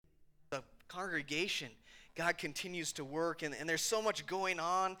congregation, God continues to work, and there's so much going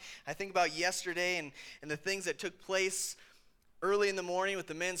on. I think about yesterday and the things that took place early in the morning with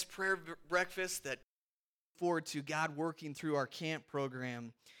the men's prayer breakfast that forward to God working through our camp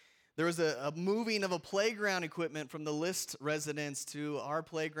program. There was a moving of a playground equipment from the List residence to our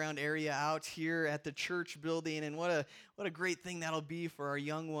playground area out here at the church building, and what a great thing that'll be for our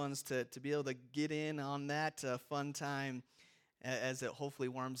young ones to be able to get in on that fun time as it hopefully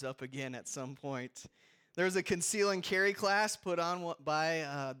warms up again at some point. There was a conceal and carry class put on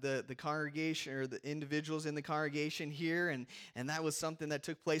by the congregation or the individuals in the congregation here, and that was something that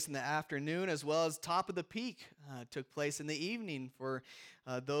took place in the afternoon, as well as Top of the Peak took place in the evening for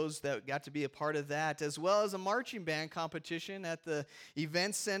those that got to be a part of that, as well as a marching band competition at the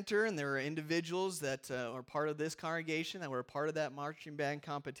event center, and there were individuals that are part of this congregation that were a part of that marching band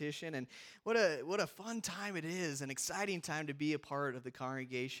competition, and what a fun time it is, an exciting time to be a part of the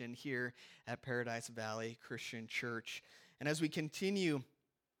congregation here at Paradise Valley Christian Church. And as we continue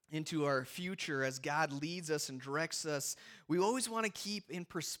into our future, as God leads us and directs us, we always want to keep in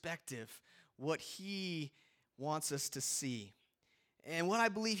perspective what He wants us to see. And what I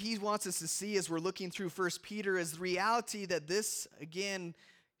believe He wants us to see as we're looking through 1 Peter is the reality that this, again,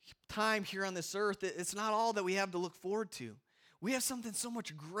 time here on this earth, it's not all that we have to look forward to. We have something so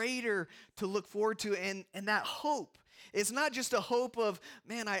much greater to look forward to, and that hope. It's not just a hope of,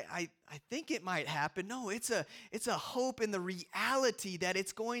 man, I think it might happen. No, it's a hope in the reality that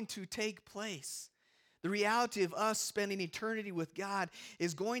it's going to take place. The reality of us spending eternity with God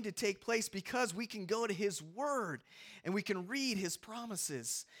is going to take place because we can go to His Word and we can read His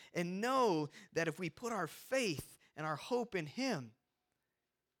promises and know that if we put our faith and our hope in Him,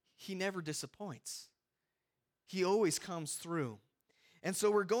 He never disappoints. He always comes through. And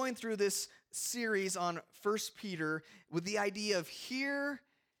so we're going through this series on 1 Peter with the idea of here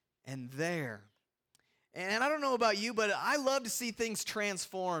and there. And I don't know about you, but I love to see things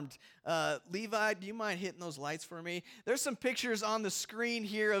transformed. Levi, do you mind hitting those lights for me? There's some pictures on the screen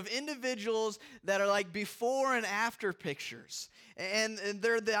here of individuals that are like before and after pictures. And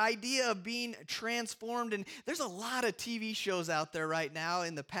they're the idea of being transformed. And there's a lot of TV shows out there right now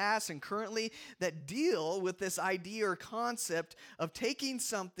in the past and currently that deal with this idea or concept of taking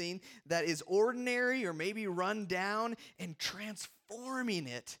something that is ordinary or maybe run down and transforming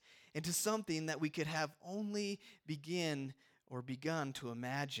it into something that we could have only begun to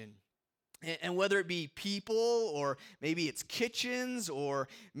imagine. And whether it be people, or maybe it's kitchens, or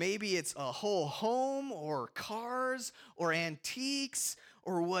maybe it's a whole home, or cars, or antiques,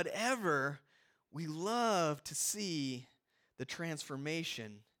 or whatever, we love to see the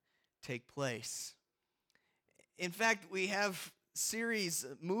transformation take place. In fact, we have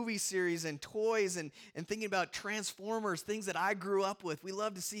movie series and toys and thinking about Transformers, things that I grew up with. We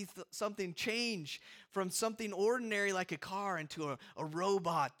love to see something change from something ordinary like a car into a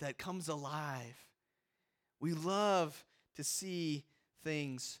robot that comes alive. We love to see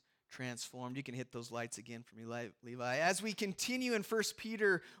things transformed. You can hit those lights again for me, Levi. As we continue in 1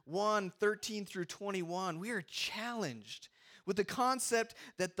 Peter 1:13 through 21, we are challenged with the concept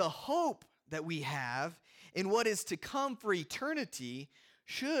that the hope that we have in what is to come for eternity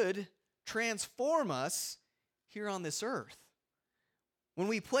should transform us here on this earth. When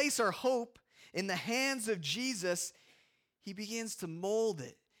we place our hope in the hands of Jesus, He begins to mold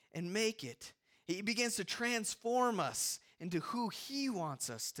it and make it. He begins to transform us into who He wants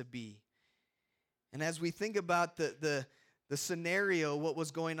us to be. And as we think about the scenario, what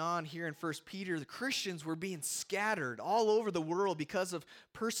was going on here in 1 Peter, the Christians were being scattered all over the world because of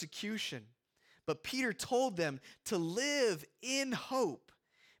persecution. But Peter told them to live in hope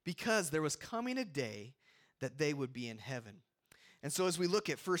because there was coming a day that they would be in heaven. And so as we look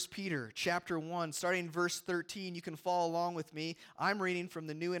at 1 Peter chapter 1, starting in verse 13, you can follow along with me. I'm reading from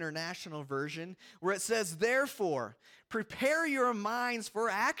the New International Version, where it says, "Therefore, prepare your minds for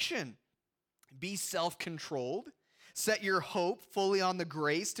action. Be self-controlled. Set your hope fully on the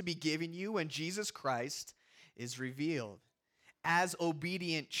grace to be given you when Jesus Christ is revealed. As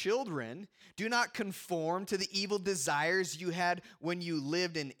obedient children, do not conform to the evil desires you had when you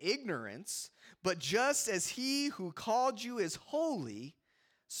lived in ignorance, but just as He who called you is holy,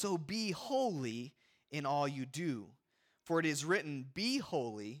 so be holy in all you do. For it is written, 'Be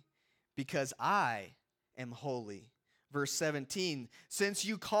holy, because I am holy.'" Verse 17, "Since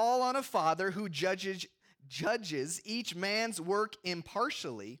you call on a Father who judges each man's work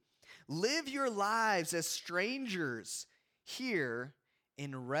impartially, live your lives as strangers here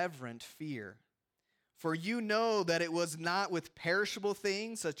in reverent fear. For you know that it was not with perishable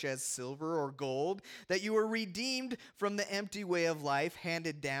things such as silver or gold that you were redeemed from the empty way of life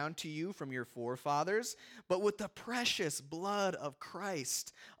handed down to you from your forefathers, but with the precious blood of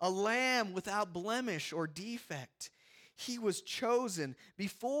Christ, a lamb without blemish or defect. He was chosen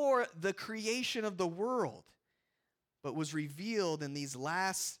before the creation of the world, but was revealed in these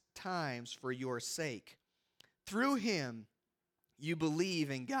last times for your sake. Through him you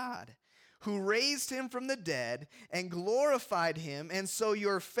believe in God, who raised him from the dead and glorified him, and so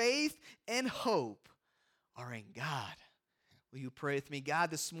your faith and hope are in God. Will you pray with me? God,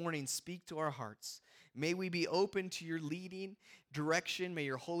 this morning, speak to our hearts. May we be open to your leading, direction. May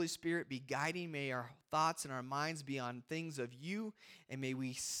your Holy Spirit be guiding. May our thoughts and our minds be on things of you, and may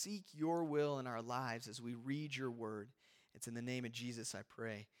we seek your will in our lives as we read your word. It's in the name of Jesus I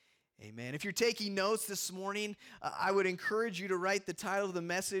pray. Amen. If you're taking notes this morning, I would encourage you to write the title of the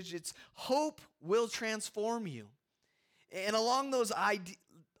message. It's Hope Will Transform You. And along those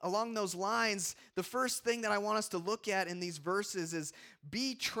lines, the first thing that I want us to look at in these verses is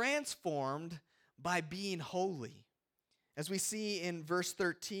be transformed by being holy. As we see in verse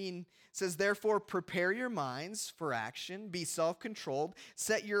 13, it says, therefore prepare your minds for action, be self-controlled,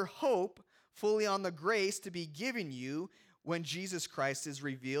 set your hope fully on the grace to be given you when Jesus Christ is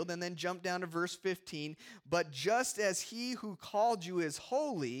revealed. And then jump down to verse 15. But just as he who called you is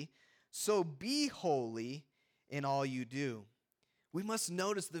holy, so be holy in all you do. We must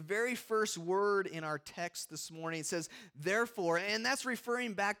notice the very first word in our text this morning. It says, therefore, and that's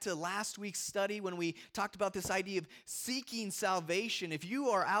referring back to last week's study when we talked about this idea of seeking salvation. If you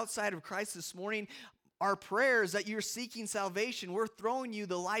are outside of Christ this morning, our prayers that you're seeking salvation, we're throwing you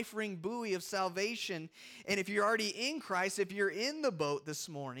the life ring buoy of salvation. And if you're already in Christ, if you're in the boat this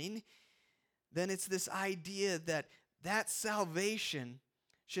morning, then it's this idea that salvation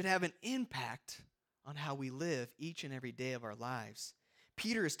should have an impact on how we live each and every day of our lives.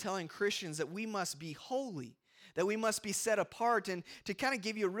 Peter is telling Christians that we must be holy, that we must be set apart. And to kind of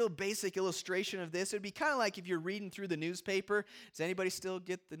give you a real basic illustration of this, it would be kind of like if you're reading through the newspaper. Does anybody still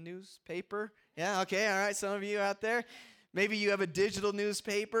get the newspaper? Yeah, okay, all right, some of you out there. Maybe you have a digital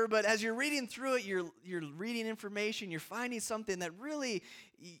newspaper, but as you're reading through it, you're reading information, you're finding something that really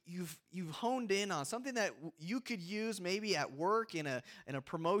you've honed in on, something that you could use maybe at work in a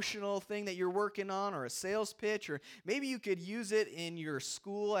promotional thing that you're working on, or a sales pitch, or maybe you could use it in your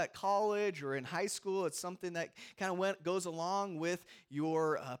school at college or in high school. It's something that kind of goes along with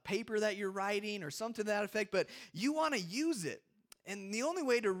your paper that you're writing or something to that effect, but you want to use it. And the only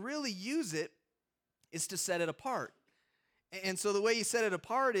way to really use it is to set it apart. And so the way you set it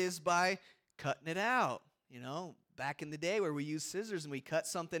apart is by cutting it out. You know, back in the day where we used scissors and we cut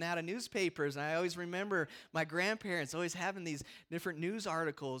something out of newspapers. And I always remember my grandparents always having these different news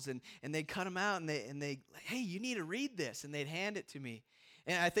articles, and they'd cut them out and they, hey, you need to read this, and they'd hand it to me.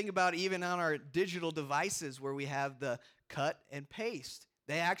 And I think about even on our digital devices where we have the cut and paste.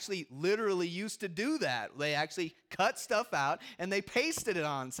 They actually literally used to do that. They actually cut stuff out and they pasted it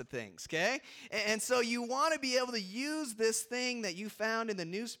onto things, okay? And so you want to be able to use this thing that you found in the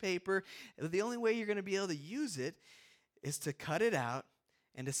newspaper. The only way you're going to be able to use it is to cut it out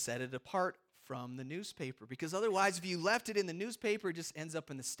and to set it apart from the newspaper. Because otherwise, if you left it in the newspaper, it just ends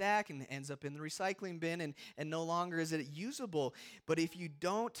up in the stack and ends up in the recycling bin, and no longer is it usable. But if you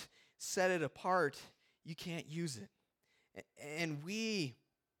don't set it apart, you can't use it. And we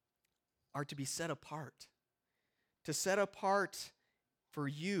are to be set apart, for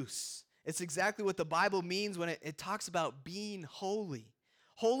use. It's exactly what the Bible means when it talks about being holy.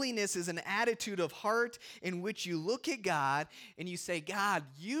 Holiness is an attitude of heart in which you look at God and you say, God,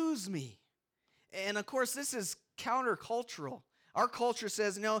 use me. And of course, this is countercultural. Our culture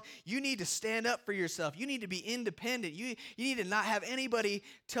says, no, you need to stand up for yourself. You need to be independent. You need to not have anybody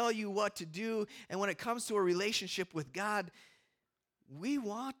tell you what to do. And when it comes to a relationship with God, we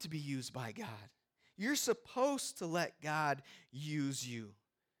want to be used by God. You're supposed to let God use you.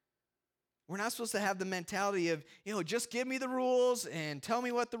 We're not supposed to have the mentality of, just give me the rules and tell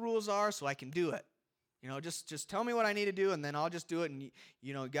me what the rules are so I can do it. Just tell me what I need to do and then I'll just do it. And,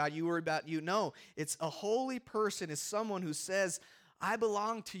 God, you worry about you. No, it's a holy person is someone who says, I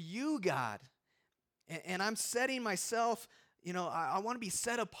belong to you, God. And I'm setting myself, I want to be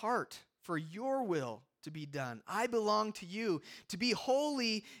set apart for your will to be done. I belong to you. To be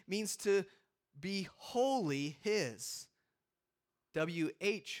holy means to be wholly his. WHOLLY.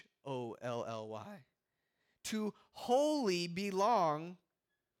 To wholly belong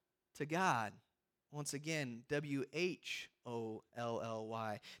to God. Once again, WHOLLY.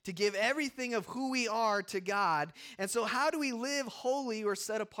 To give everything of who we are to God. And so how do we live holy or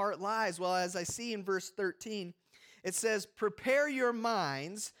set apart lives? Well, as I see in verse 13, it says, prepare your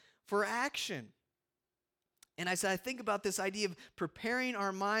minds for action. And as I think about this idea of preparing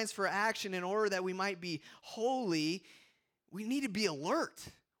our minds for action in order that we might be holy, we need to be alert.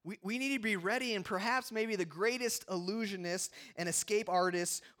 We need to be ready, and perhaps maybe the greatest illusionist and escape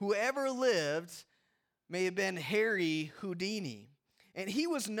artist who ever lived may have been Harry Houdini. And he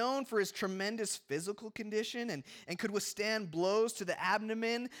was known for his tremendous physical condition and could withstand blows to the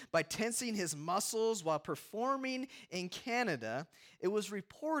abdomen by tensing his muscles while performing in Canada. It was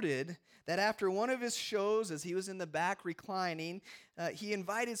reported that after one of his shows, as he was in the back reclining, he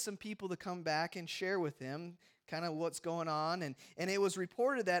invited some people to come back and share with him kind of what's going on. And it was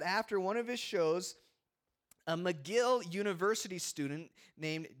reported that after one of his shows, a McGill University student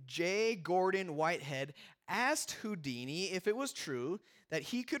named J. Gordon Whitehead asked Houdini if it was true that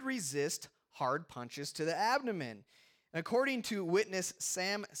he could resist hard punches to the abdomen. According to witness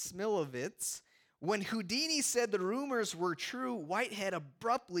Sam Smilovitz, when Houdini said the rumors were true, Whitehead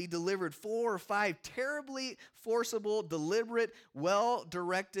abruptly delivered 4 or 5 terribly forcible, deliberate,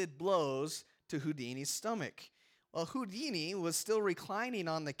 well-directed blows to Houdini's stomach. Well, Houdini was still reclining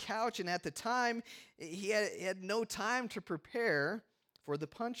on the couch, and at the time, he had no time to prepare for the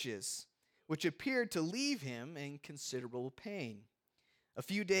punches, which appeared to leave him in considerable pain. A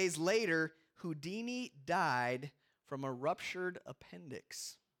few days later, Houdini died from a ruptured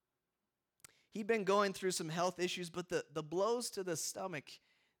appendix. He'd been going through some health issues, but the blows to the stomach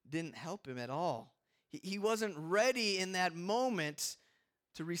didn't help him at all. He wasn't ready in that moment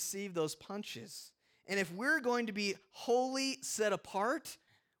to receive those punches. And if we're going to be wholly set apart,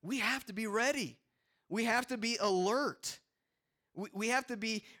 we have to be ready. We have to be alert. We have to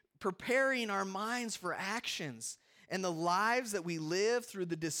be preparing our minds for actions. And the lives that we live through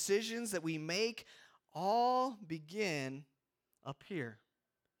the decisions that we make all begin up here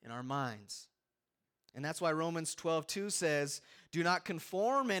in our minds. And that's why Romans 12:2 says, do not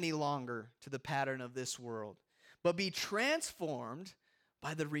conform any longer to the pattern of this world, but be transformed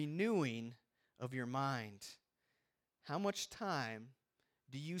by the renewing of your mind. How much time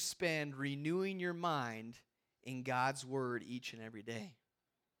do you spend renewing your mind in God's word each and every day?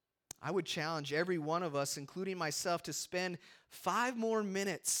 I would challenge every one of us, including myself, to spend 5 more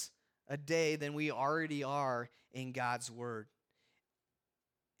minutes a day than we already are in God's word.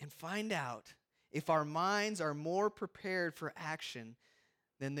 And find out if our minds are more prepared for action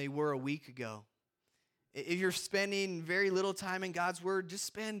than they were a week ago. If you're spending very little time in God's word,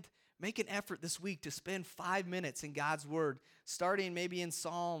 just make an effort this week to spend 5 minutes in God's word, starting maybe in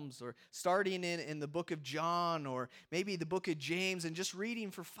Psalms or starting in the book of John or maybe the book of James, and just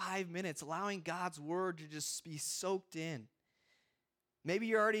reading for 5 minutes, allowing God's word to just be soaked in. Maybe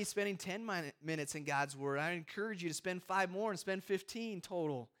you're already spending 10 minutes in God's word. I encourage you to spend 5 more and spend 15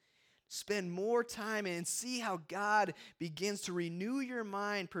 total. Spend more time and see how God begins to renew your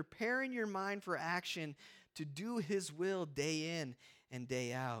mind, preparing your mind for action to do His will day in and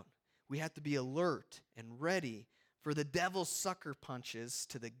day out. We have to be alert and ready for the devil's sucker punches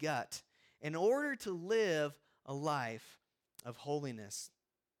to the gut in order to live a life of holiness.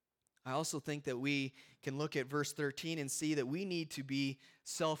 I also think that we can look at verse 13 and see that we need to be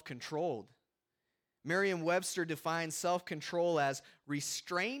self-controlled. Merriam-Webster defines self-control as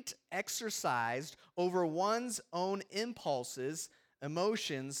restraint exercised over one's own impulses,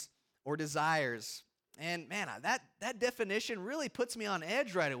 emotions, or desires. And man, that definition really puts me on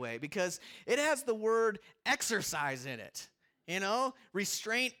edge right away because it has the word exercise in it. You know,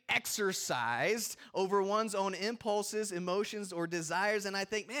 restraint exercised over one's own impulses, emotions, or desires. And I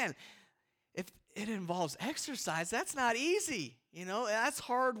think, man, if it involves exercise, that's not easy. You know, that's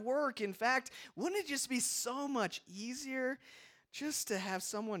hard work. In fact, wouldn't it just be so much easier just to have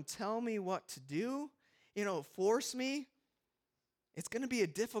someone tell me what to do? You know, force me? It's going to be a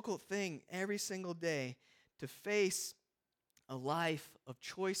difficult thing every single day to face a life of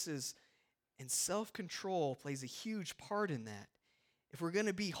choices, and self-control plays a huge part in that. If we're going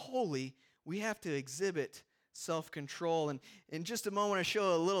to be holy, we have to exhibit self-control. And in just a moment, I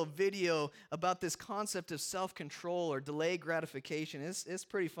show a little video about this concept of self-control or delayed gratification. It's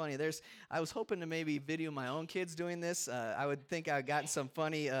pretty funny. I was hoping to maybe video my own kids doing this. I would think I gotten some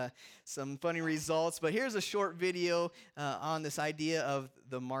funny results. But here's a short video on this idea of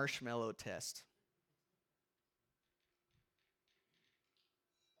the marshmallow test.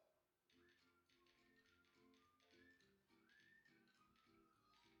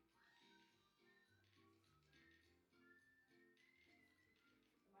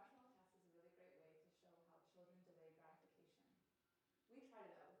 The marshmallow test is a really great way to show how children delay gratification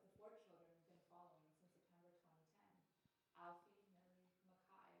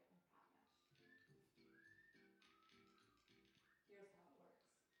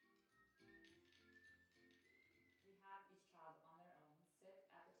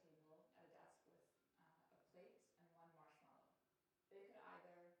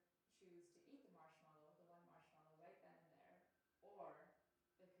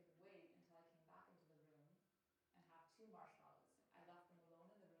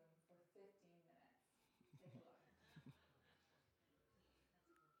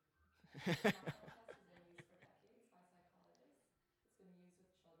test has been used for decades by psychologists. It's been used with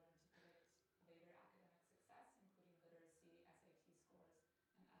children to predict later academic success, including literacy, SAT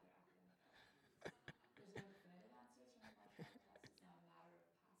scores, and other academic outcomes. There's no definitive answers from the marshmallow test. It's not a matter of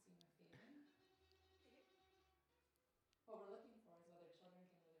passing or failing. What we're looking for is whether children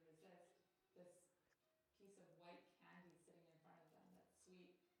can really resist this piece of white candy sitting in front of them that's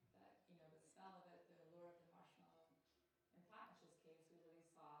sweet, that, the smell of it, the allure of the marshmallow. In Platnish's case, we really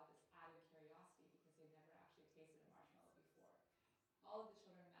saw this added curiosity because they'd never actually tasted a marshmallow before. All of the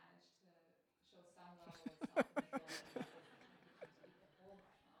children managed to show some level of self-control and resistance to eat the whole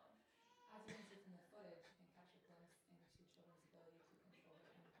marshmallow. As you can see from the footage, you can catch a glimpse into children's ability to control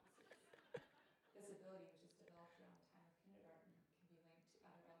their impulses. This ability, which is developed around the time of kindergarten, can be linked to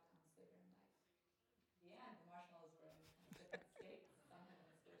other outcomes later in life. In the end, the marshmallows were in different states. Some had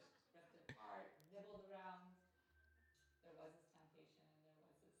been squished, ripped apart, nibbled around. There was this temptation and there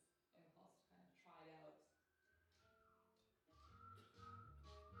was this impulse to kind of try it out.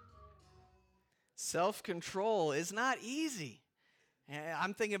 Self-control is not easy.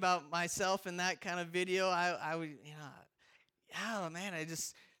 I'm thinking about myself in that kind of video. I would, yeah, man, I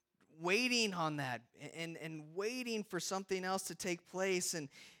just waiting on that and waiting for something else to take place. And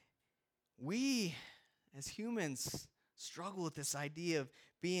we, as humans, struggle with this idea of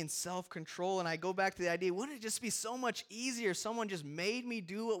being self-control. And I go back to the idea, wouldn't it just be so much easier if someone just made me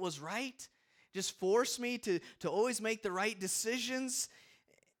do what was right? Just forced me to always make the right decisions?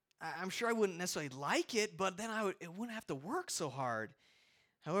 I'm sure I wouldn't necessarily like it, but then it wouldn't have to work so hard.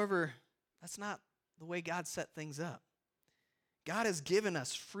 However, that's not the way God set things up. God has given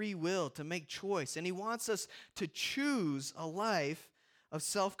us free will to make choice, and He wants us to choose a life of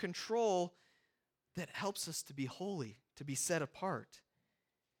self-control that helps us to be holy, to be set apart.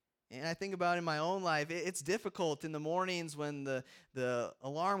 And I think about in my own life, it's difficult in the mornings when the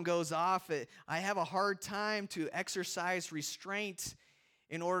alarm goes off. I have a hard time to exercise restraint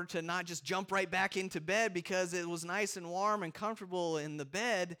in order to not just jump right back into bed because it was nice and warm and comfortable in the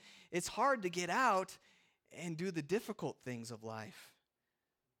bed. It's hard to get out and do the difficult things of life.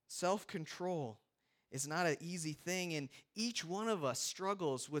 Self-control is not an easy thing, and each one of us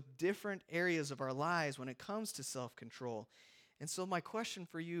struggles with different areas of our lives when it comes to self-control. And so my question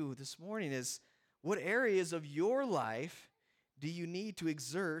for you this morning is, what areas of your life do you need to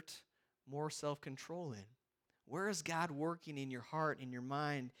exert more self-control in? Where is God working in your heart, in your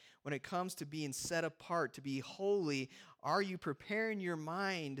mind, when it comes to being set apart, to be holy? Are you preparing your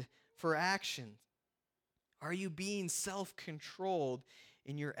mind for action? Are you being self-controlled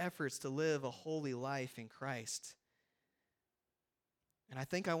in your efforts to live a holy life in Christ? And I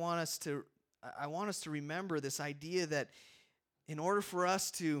think I want us to remember this idea that in order for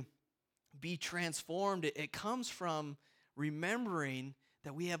us to be transformed, it comes from remembering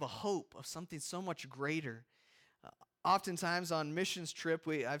that we have a hope of something so much greater. Oftentimes on missions trip,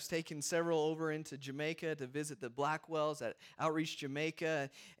 I've taken several over into Jamaica to visit the Blackwells at Outreach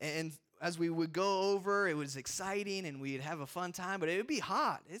Jamaica. And as we would go over, it was exciting and we'd have a fun time, but it would be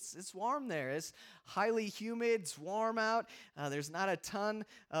hot. It's warm there. It's highly humid. It's warm out. There's not a ton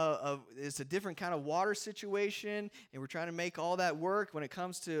it's a different kind of water situation, and we're trying to make all that work when it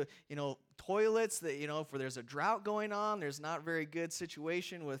comes to, toilets that, if there's a drought going on, there's not a very good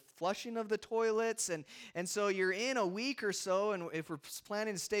situation with flushing of the toilets. And so you're in a week or so, and if we're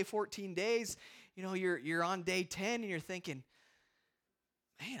planning to stay 14 days, you're on day 10 and you're thinking,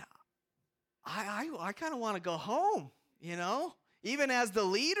 man, I kind of want to go home, Even as the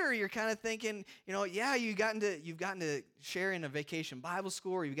leader, you're kind of thinking, yeah, you've gotten to share in a vacation Bible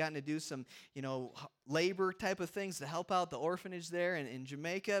school, or you've gotten to do some, labor type of things to help out the orphanage there in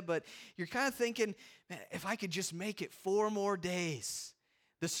Jamaica. But you're kind of thinking, man, if I could just make it 4 more days.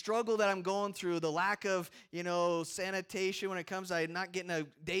 The struggle that I'm going through, the lack of, sanitation when it comes to not getting a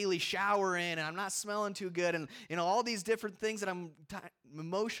daily shower in, and I'm not smelling too good, and, all these different things that I'm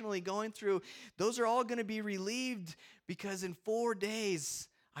emotionally going through, those are all going to be relieved because in 4 days,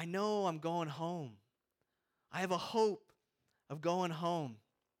 I know I'm going home. I have a hope of going home.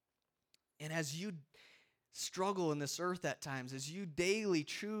 And as you struggle in this earth at times, as you daily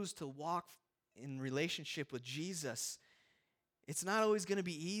choose to walk in relationship with Jesus, it's not always going to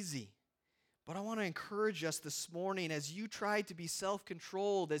be easy. But I want to encourage us this morning as you try to be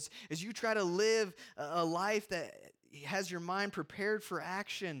self-controlled, as you try to live a life that has your mind prepared for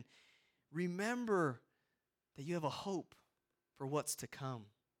action, remember that you have a hope for what's to come.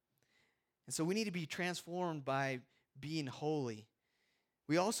 And so we need to be transformed by being holy.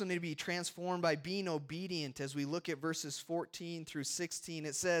 We also need to be transformed by being obedient. As we look at verses 14 through 16,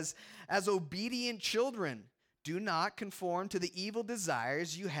 it says, "As obedient children, Do not conform to the evil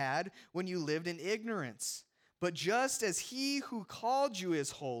desires you had when you lived in ignorance. But just as he who called you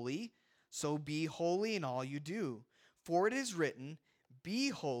is holy, so be holy in all you do. For it is written, be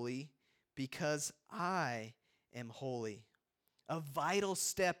holy because I am holy. A vital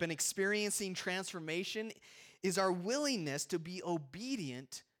step in experiencing transformation is our willingness to be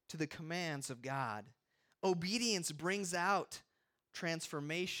obedient to the commands of God. Obedience brings out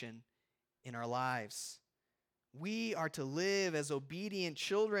transformation in our lives. We are to live as obedient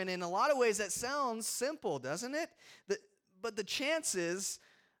children. In a lot of ways, that sounds simple, doesn't it? But the chances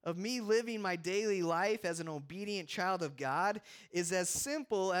of me living my daily life as an obedient child of God is as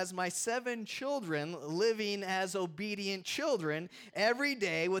simple as my 7 children living as obedient children every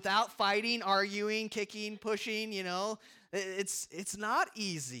day without fighting, arguing, kicking, pushing, It's not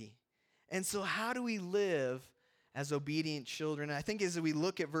easy. And so how do we live as obedient children? I think as we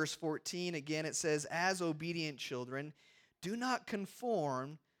look at verse 14, again, it says, as obedient children, do not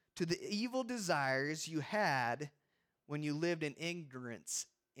conform to the evil desires you had when you lived in ignorance.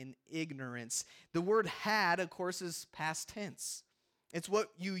 The word had, of course, is past tense. It's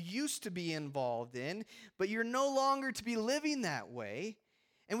what you used to be involved in, but you're no longer to be living that way.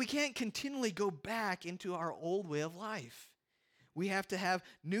 And we can't continually go back into our old way of life. We have to have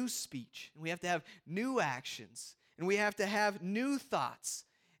new speech, and we have to have new actions, and we have to have new thoughts.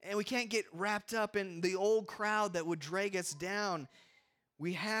 And we can't get wrapped up in the old crowd that would drag us down.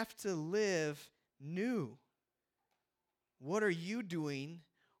 We have to live new. What are you doing,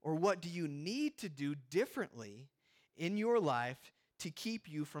 or what do you need to do differently in your life to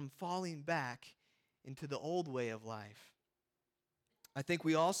keep you from falling back into the old way of life? I think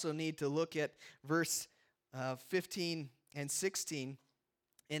we also need to look at verse 15 and 16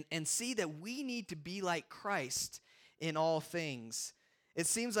 and see that we need to be like Christ in all things. It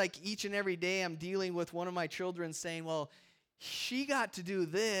seems like each and every day I'm dealing with one of my children saying, well, she got to do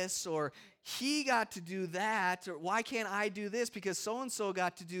this, or he got to do that, or why can't I do this because so-and-so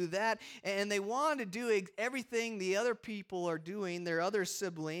got to do that? And they want to do everything the other people are doing, their other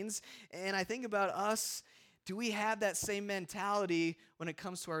siblings. And I think about us, do we have that same mentality when it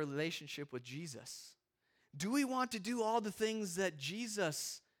comes to our relationship with Jesus? Do we want to do all the things that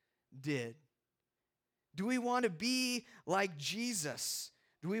Jesus did? Do we want to be like Jesus?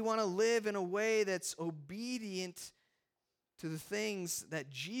 Do we want to live in a way that's obedient to the things that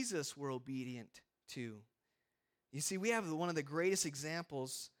Jesus were obedient to? You see, we have one of the greatest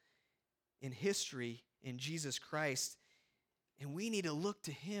examples in history in Jesus Christ, and we need to look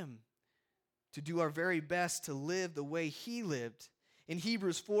to him to do our very best to live the way he lived. In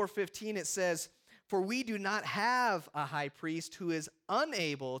Hebrews 4:15 it says, for we do not have a high priest who is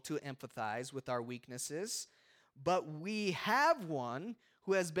unable to empathize with our weaknesses, but we have one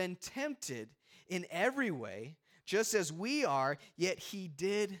who has been tempted in every way, just as we are, yet he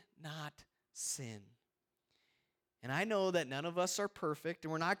did not sin. And I know that none of us are perfect,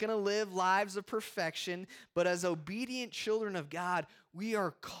 and we're not going to live lives of perfection, but as obedient children of God, we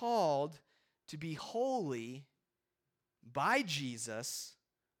are called to be holy by Jesus,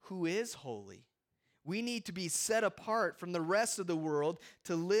 who is holy. We need to be set apart from the rest of the world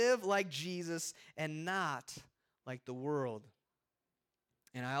to live like Jesus and not like the world.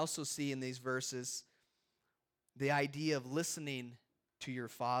 And I also see in these verses the idea of listening to your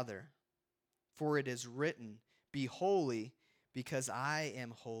Father. For it is written, be holy because I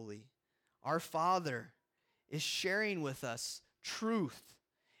am holy. Our Father is sharing with us truth.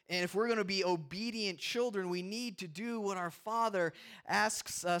 And if we're going to be obedient children, we need to do what our Father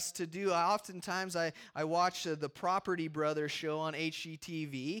asks us to do. Oftentimes I watch the Property Brothers show on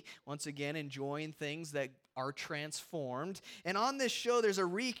HGTV, once again enjoying things that are transformed. And on this show, there's a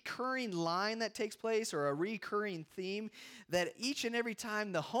recurring line that takes place, or a recurring theme, that each and every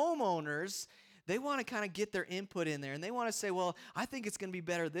time the homeowners, they want to kind of get their input in there, and they want to say, well, I think it's going to be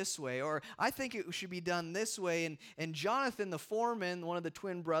better this way, or I think it should be done this way. And Jonathan, the foreman, one of the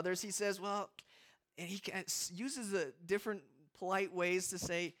twin brothers, he says, well, and he uses the different polite ways to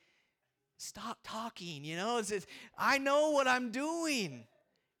say, stop talking, I know what I'm doing.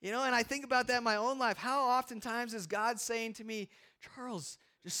 And I think about that in my own life. How oftentimes is God saying to me, Charles,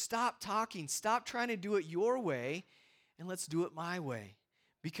 just stop talking. Stop trying to do it your way, and let's do it my way.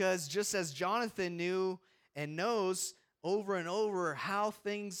 Because just as Jonathan knew and knows over and over how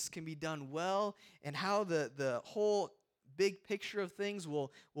things can be done well and how the whole big picture of things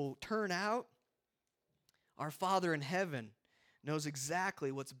will turn out, our Father in heaven knows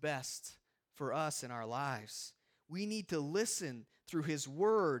exactly what's best for us in our lives. We need to listen through his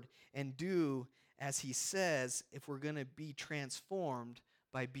word and do as he says if we're going to be transformed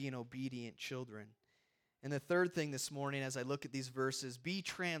by being obedient children. And the third thing this morning, as I look at these verses, be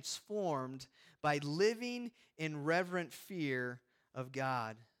transformed by living in reverent fear of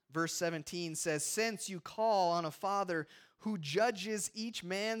God. Verse 17 says, since you call on a Father who judges each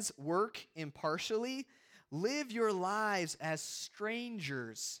man's work impartially, live your lives as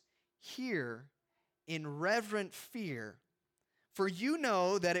strangers here in reverent fear. For you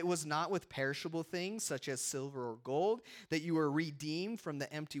know that it was not with perishable things such as silver or gold that you were redeemed from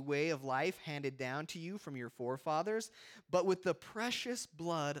the empty way of life handed down to you from your forefathers, but with the precious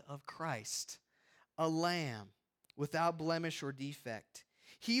blood of Christ, a lamb without blemish or defect.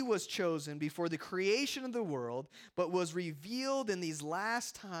 He was chosen before the creation of the world, but was revealed in these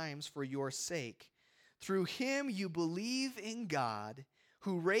last times for your sake. Through him you believe in God,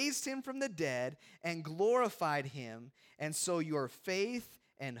 who raised him from the dead and glorified him, and so your faith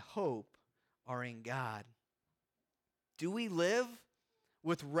and hope are in God. Do we live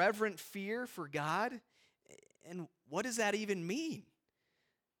with reverent fear for God? And what does that even mean?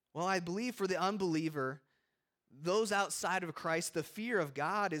 Well, I believe for the unbeliever, those outside of Christ, the fear of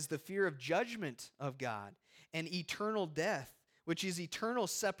God is the fear of judgment of God and eternal death, which is eternal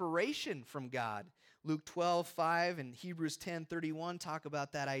separation from God. Luke 12:5 and Hebrews 10:31 talk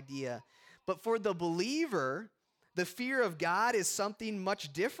about that idea. But for the believer, the fear of God is something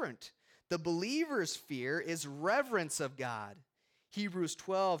much different. The believer's fear is reverence of God. Hebrews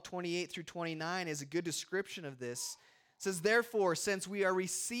 12:28 through 29 is a good description of this. It says, therefore, since we are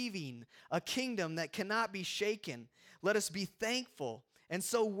receiving a kingdom that cannot be shaken, let us be thankful and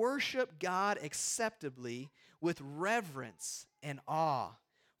so worship God acceptably with reverence and awe.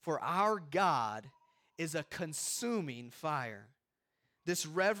 For our God is a consuming fire. This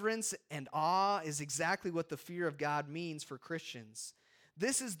reverence and awe is exactly what the fear of God means for Christians.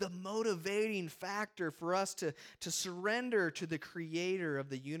 This is the motivating factor for us to surrender to the creator of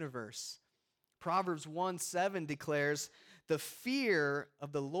the universe. Proverbs 1:7 declares, the fear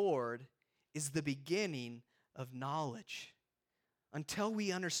of the Lord is the beginning of knowledge. Until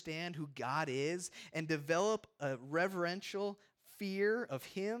we understand who God is and develop a reverential fear of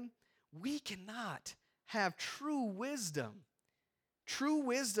him, we cannot have true wisdom. True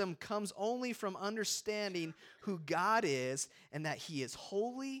wisdom comes only from understanding who God is and that he is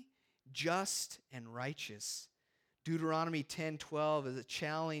holy, just, and righteous. Deuteronomy 10:12 is a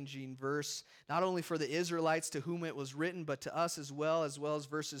challenging verse, not only for the Israelites to whom it was written, but to us as well as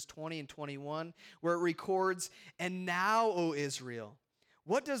verses 20 and 21, where it records, and now, O Israel,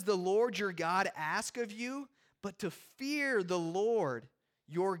 what does the Lord your God ask of you but to fear the Lord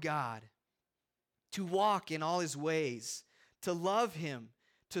your God, to walk in all his ways, to love him,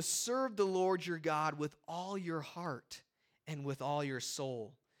 to serve the Lord your God with all your heart and with all your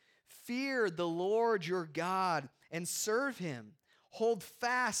soul. Fear the Lord your God and serve him. Hold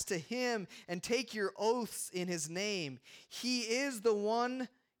fast to him and take your oaths in his name. He is the one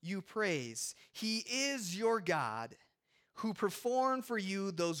you praise. He is your God who performed for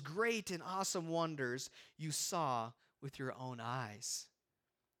you those great and awesome wonders you saw with your own eyes.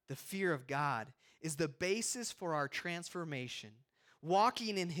 The fear of God is the basis for our transformation,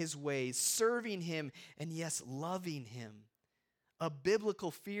 walking in his ways, serving him, and yes, loving him. A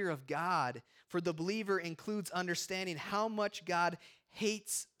biblical fear of God for the believer includes understanding how much God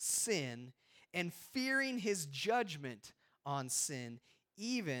hates sin and fearing his judgment on sin,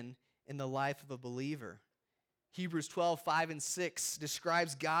 even in the life of a believer. Hebrews 12:5 and 6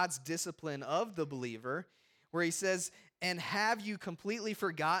 describes God's discipline of the believer, where he says, and have you completely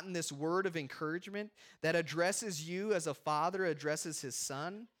forgotten this word of encouragement that addresses you as a father addresses his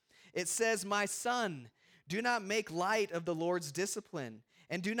son? It says, my son, do not make light of the Lord's discipline,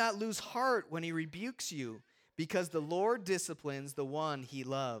 and do not lose heart when he rebukes you, because the Lord disciplines the one he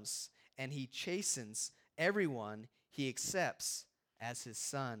loves, and he chastens everyone he accepts as his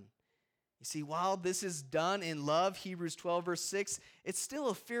son. You see, while this is done in love, Hebrews 12, verse 6, it's still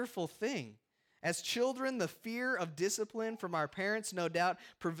a fearful thing. As children, the fear of discipline from our parents no doubt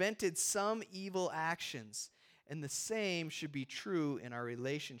prevented some evil actions, and the same should be true in our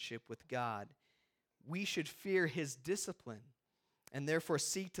relationship with God. We should fear his discipline and therefore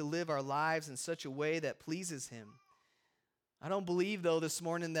seek to live our lives in such a way that pleases him. I don't believe, though, this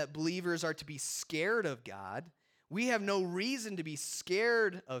morning that believers are to be scared of God. We have no reason to be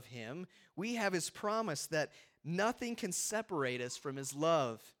scared of him. We have his promise that nothing can separate us from his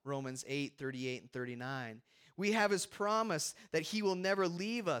love, Romans 8:38 and 39. We have his promise that he will never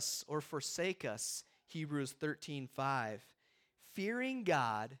leave us or forsake us, Hebrews 13:5. Fearing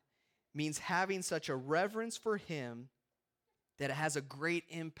God means having such a reverence for him that it has a great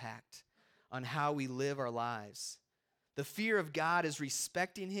impact on how we live our lives. The fear of God is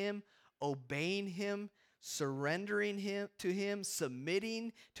respecting him, obeying him, surrendering to him,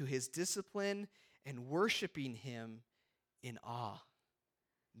 submitting to his discipline, and worshiping him in awe.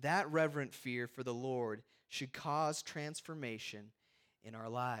 That reverent fear for the Lord should cause transformation in our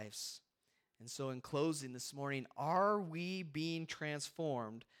lives. And so in closing this morning, are we being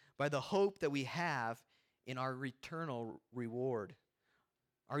transformed by the hope that we have in our eternal reward?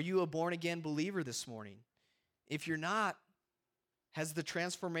 Are you a born-again believer this morning? If you're not, has the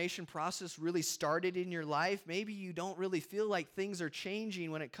transformation process really started in your life? Maybe you don't really feel like things are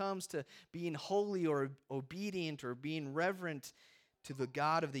changing when it comes to being holy or obedient or being reverent to the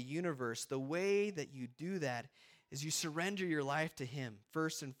God of the universe. The way that you do that is you surrender your life to him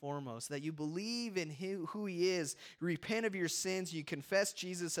first and foremost, that you believe in who he is, you repent of your sins, you confess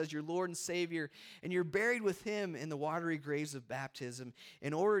Jesus as your Lord and Savior, and you're buried with him in the watery graves of baptism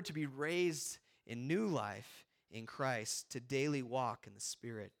in order to be raised in new life in Christ, to daily walk in the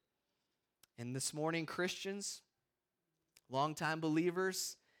Spirit. And this morning, Christians, longtime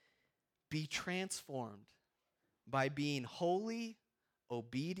believers, be transformed by being holy,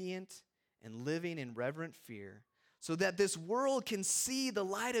 obedient, and living in reverent fear, so that this world can see the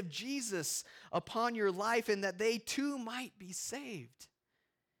light of Jesus upon your life and that they too might be saved.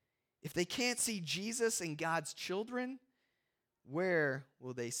 If they can't see Jesus in God's children, where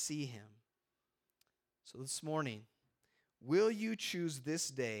will they see him? So this morning, will you choose this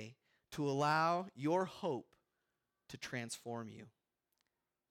day to allow your hope to transform you?